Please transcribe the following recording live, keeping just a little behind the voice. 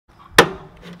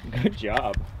Good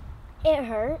job. It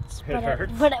hurts,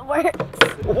 but it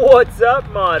works. What's up,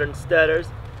 Modern Steaders?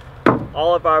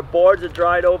 All of our boards are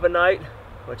dried overnight,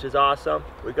 which is awesome.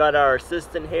 We got our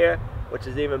assistant here, which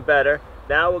is even better.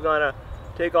 Now we're gonna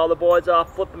take all the boards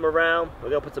off, flip them around. We're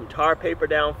gonna put some tar paper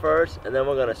down first, and then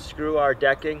we're gonna screw our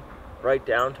decking right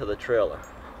down to the trailer.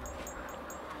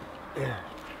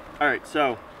 All right,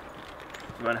 so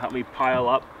you wanna help me pile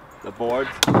up the boards?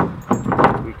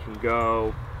 We can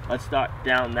go, let's start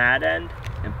down that end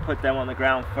and put them on the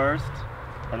ground first,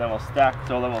 and then we'll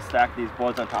stack these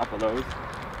boards on top of those.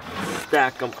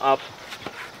 Stack them up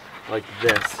like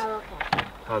this. Oh, okay.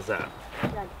 How's that?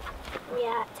 Good.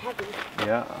 Yeah, it's heavy.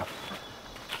 Yeah.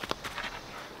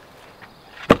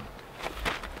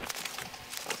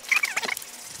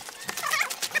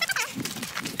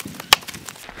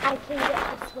 I can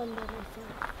get this one by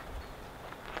myself.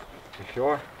 You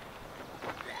sure?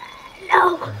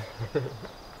 No!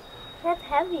 That's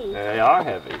heavy. They are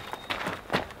heavy.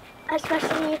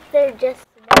 Especially if they're just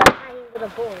one tiny little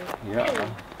board. Yeah.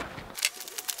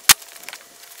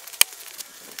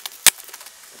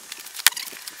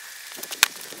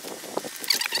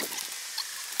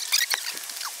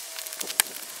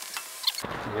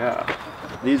 Yeah.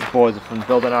 These boards are from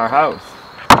building our house.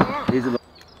 Yeah. These are the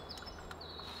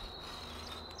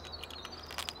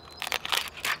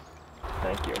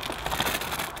Thank you.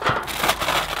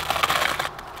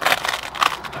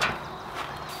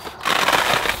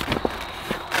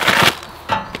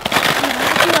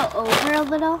 Over a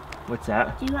little? What's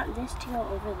that? Do you want this to go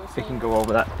over this way? It can go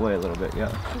over that way a little bit, yeah.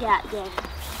 Yeah, yeah.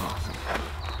 Awesome.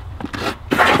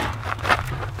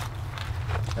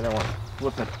 And I want to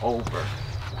flip it over.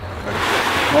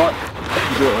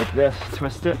 You do it like this,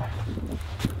 twist it.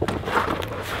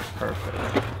 Perfect.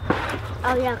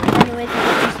 Oh yeah, because anyways,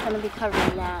 I'm just going to be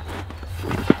covering that.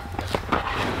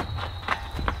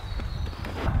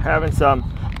 Having some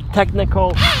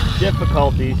technical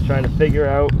difficulties trying to figure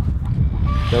out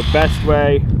the best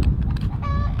way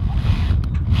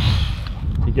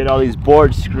to get all these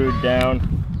boards screwed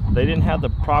down. They didn't have the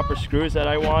proper screws that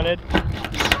I wanted.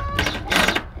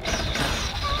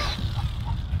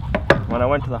 When I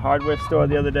went to the hardware store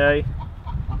the other day,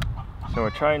 so we're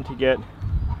trying to get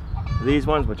these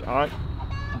ones, which aren't.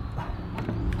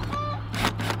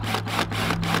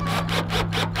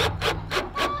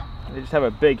 They just have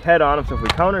a big head on them, so if we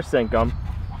countersink them,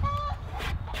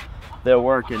 they're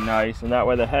working nice, and that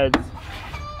way the head's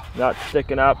not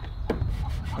sticking up.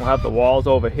 We'll have the walls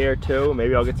over here too.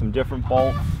 Maybe I'll get some different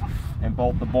bolts and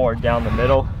bolt the board down the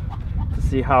middle to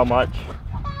see how much.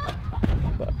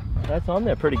 But that's on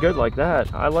there pretty good like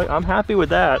that. I'm happy with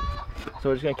that. So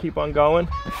we're just gonna keep on going.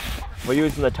 We're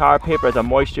using the tar paper as a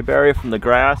moisture barrier from the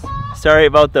grass. Sorry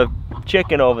about the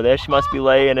chicken over there. She must be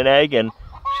laying an egg and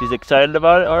she's excited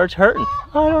about it, or it's hurting.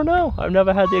 I don't know. I've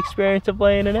never had the experience of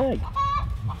laying an egg.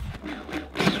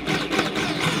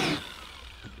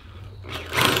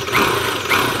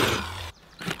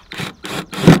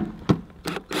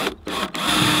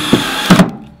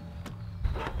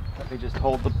 Let me just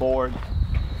hold the board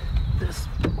this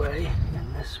way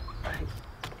and this way.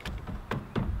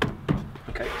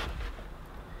 Okay.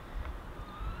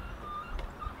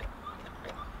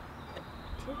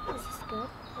 This is good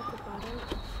at the bottom.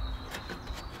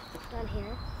 Down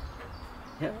here.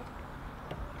 Yep.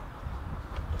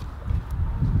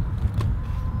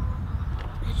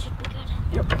 That should be good.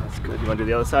 Yep, that's good. You want to do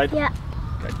the other side? Yeah.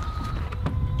 Good.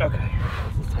 Okay.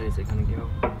 That's as tight as it's gonna go.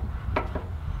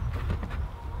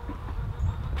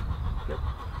 Yep.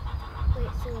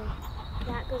 Wait, so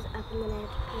that goes up and then I have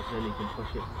to push it. Then you can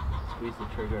push it, squeeze the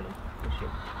trigger and push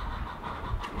it.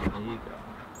 There you go.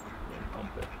 And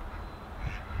pump it.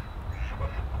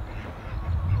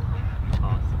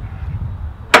 Awesome.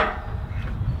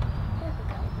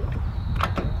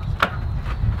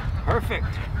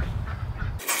 Perfect.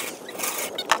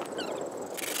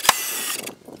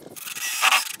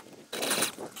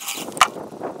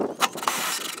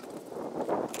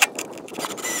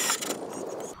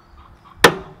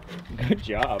 Good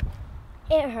job.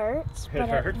 It hurts, It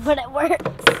hurts? but it works.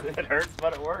 It hurts,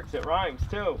 but it works. It rhymes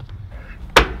too.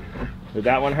 Did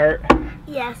that one hurt?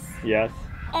 Yes. Yes.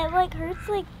 It like hurts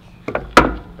like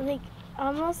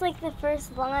almost like the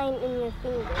first line in your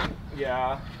finger.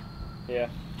 Yeah. Yeah.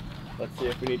 Let's see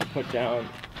if we need to put down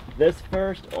this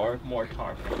first or more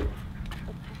tar paper.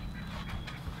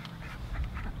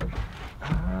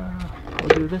 We'll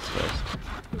do this first.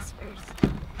 This first.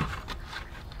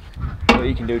 What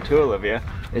you can do too, Olivia,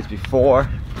 is before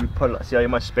you put it, see how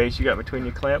much space you got between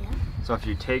your clamp? Yeah. So if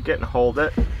you take it and hold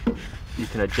it, you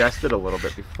can adjust it a little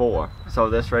bit before. So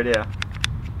this right here,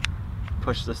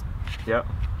 push this, yep,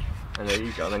 And there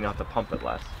you go, then you'll have to pump it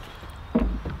less. Just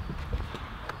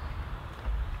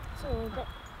a little bit.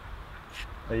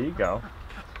 There you go.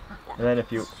 And then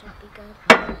if you... Should be good.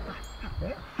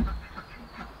 Yeah.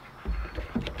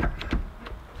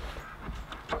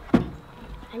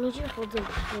 I need you to hold the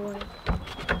board.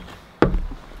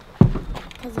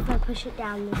 Because if I push it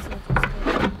down, the surface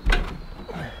goes.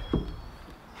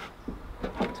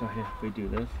 So here, if we do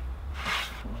this,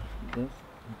 and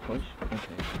push,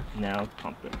 okay, now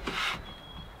pump it.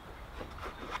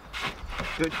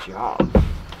 Good job.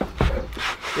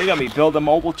 You're gonna be building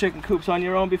mobile chicken coops on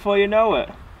your own before you know it.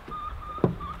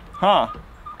 Huh?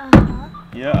 Uh-huh.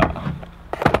 Yeah.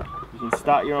 You can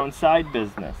start your own side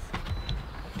business.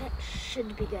 That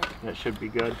should be good. That should be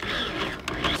good.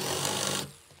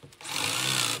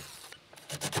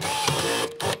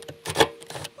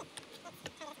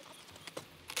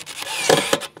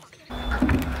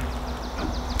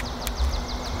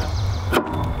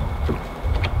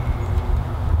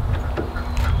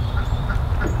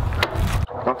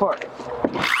 Go for it.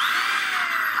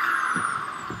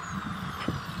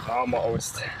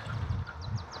 Almost.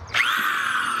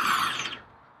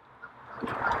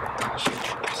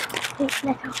 Let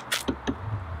go.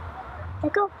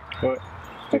 Let go. What?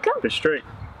 Let go. Go straight.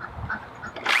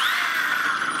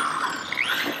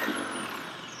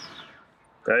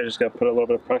 I just got to put a little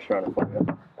bit of pressure on it for you.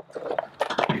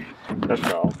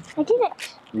 That's all. I did it.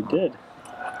 You did.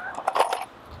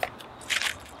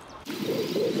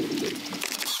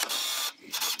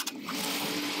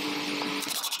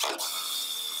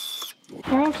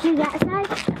 Can I have to do that side?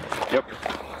 Yep.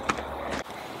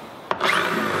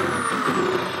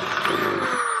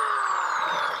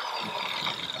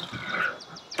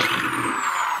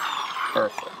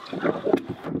 Perfect.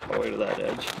 All the way to that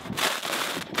edge.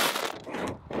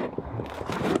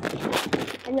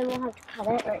 And then we'll have to cut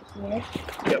it right here.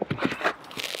 Yep.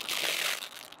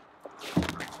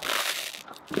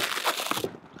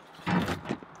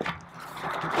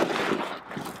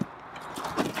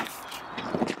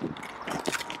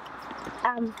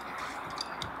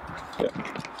 Yep.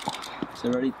 So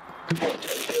ready?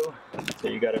 So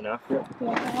you got enough? Yep.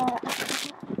 Yeah.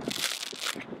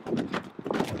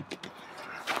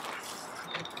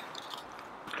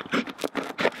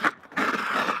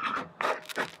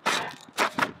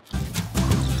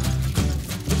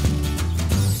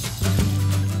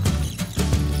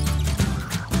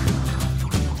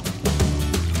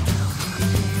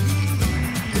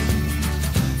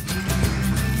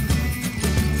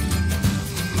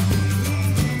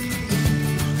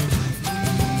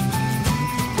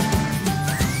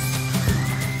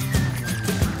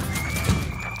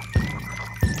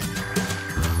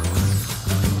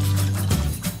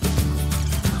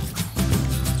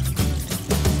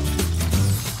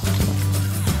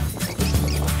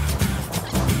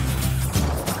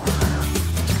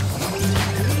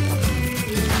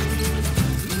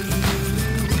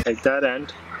 Take that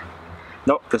end.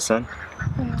 Nope, this end.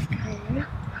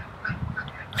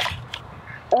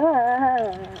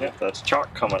 Okay. Yep, that's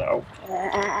chalk coming out.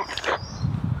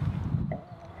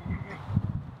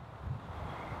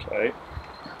 Okay.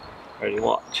 Ready,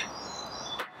 watch.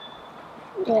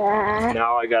 Yeah.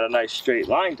 Now I got a nice straight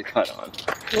line to cut on.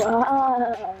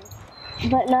 Whoa.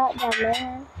 But not down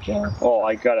there. Yeah. Oh,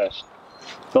 I got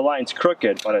the line's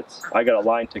crooked, but I got a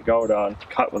line to go down,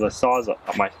 cut with a sawzall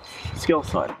on my skill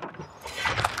side.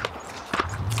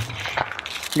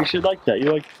 You should like that.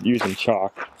 You like using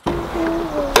chalk.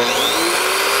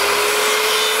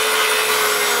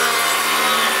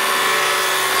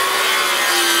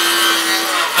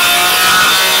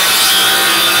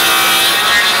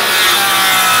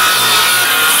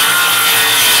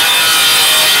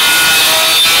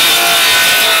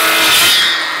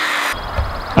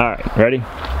 Alright, ready?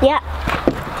 Yeah.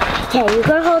 Okay, you're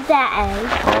gonna hold that end.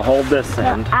 I'll hold this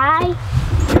end. I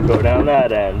You go down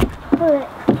that end. put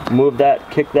Move that,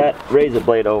 kick that razor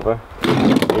blade over.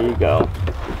 There you go.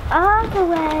 all the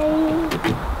way to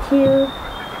here.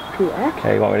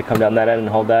 Okay, you want me to come down that end and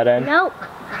hold that end? Nope.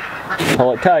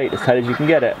 Pull it tight as you can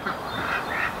get it.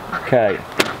 Okay.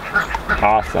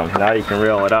 Awesome. Now you can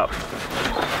reel it up.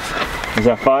 Is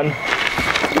that fun?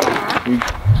 You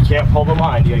can't pull the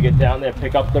line. You gotta get down there,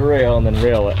 pick up the rail, and then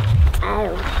reel it.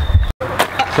 Oh.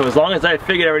 So as long as I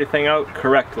figured everything out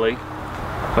correctly,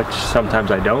 which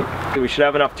sometimes I don't, we should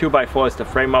have enough 2x4s to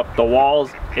frame up the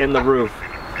walls and the roof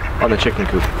on the chicken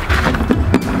coop.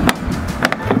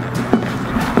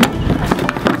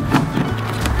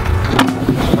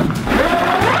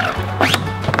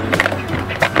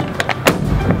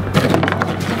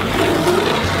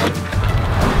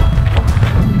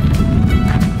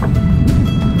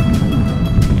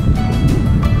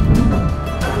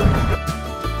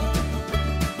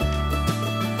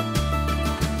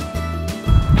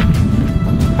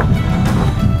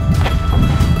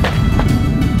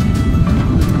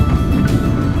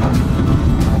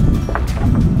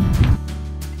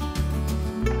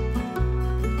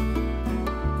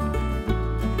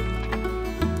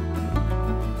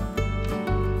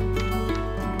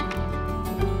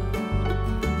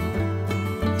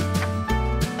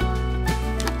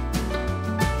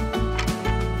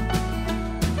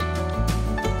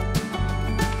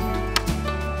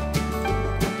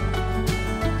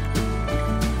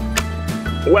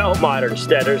 Well, Modern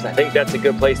Steaders, I think that's a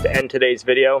good place to end today's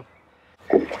video.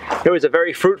 It was a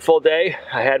very fruitful day.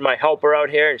 I had my helper out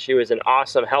here and she was an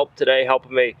awesome help today,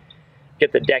 helping me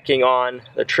get the decking on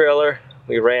the trailer.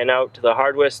 We ran out to the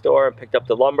hardware store and picked up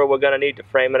the lumber we're gonna need to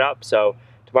frame it up. So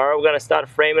tomorrow we're gonna start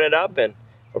framing it up and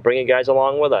we'll bring you guys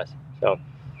along with us. So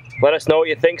let us know what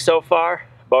you think so far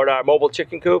about our mobile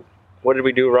chicken coop. What did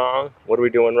we do wrong? What are we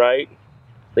doing right?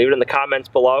 Leave it in the comments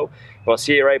below. We'll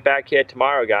see you right back here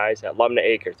tomorrow, guys, at Lumnah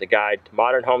Acres, the guide to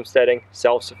modern homesteading,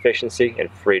 self-sufficiency,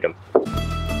 and freedom.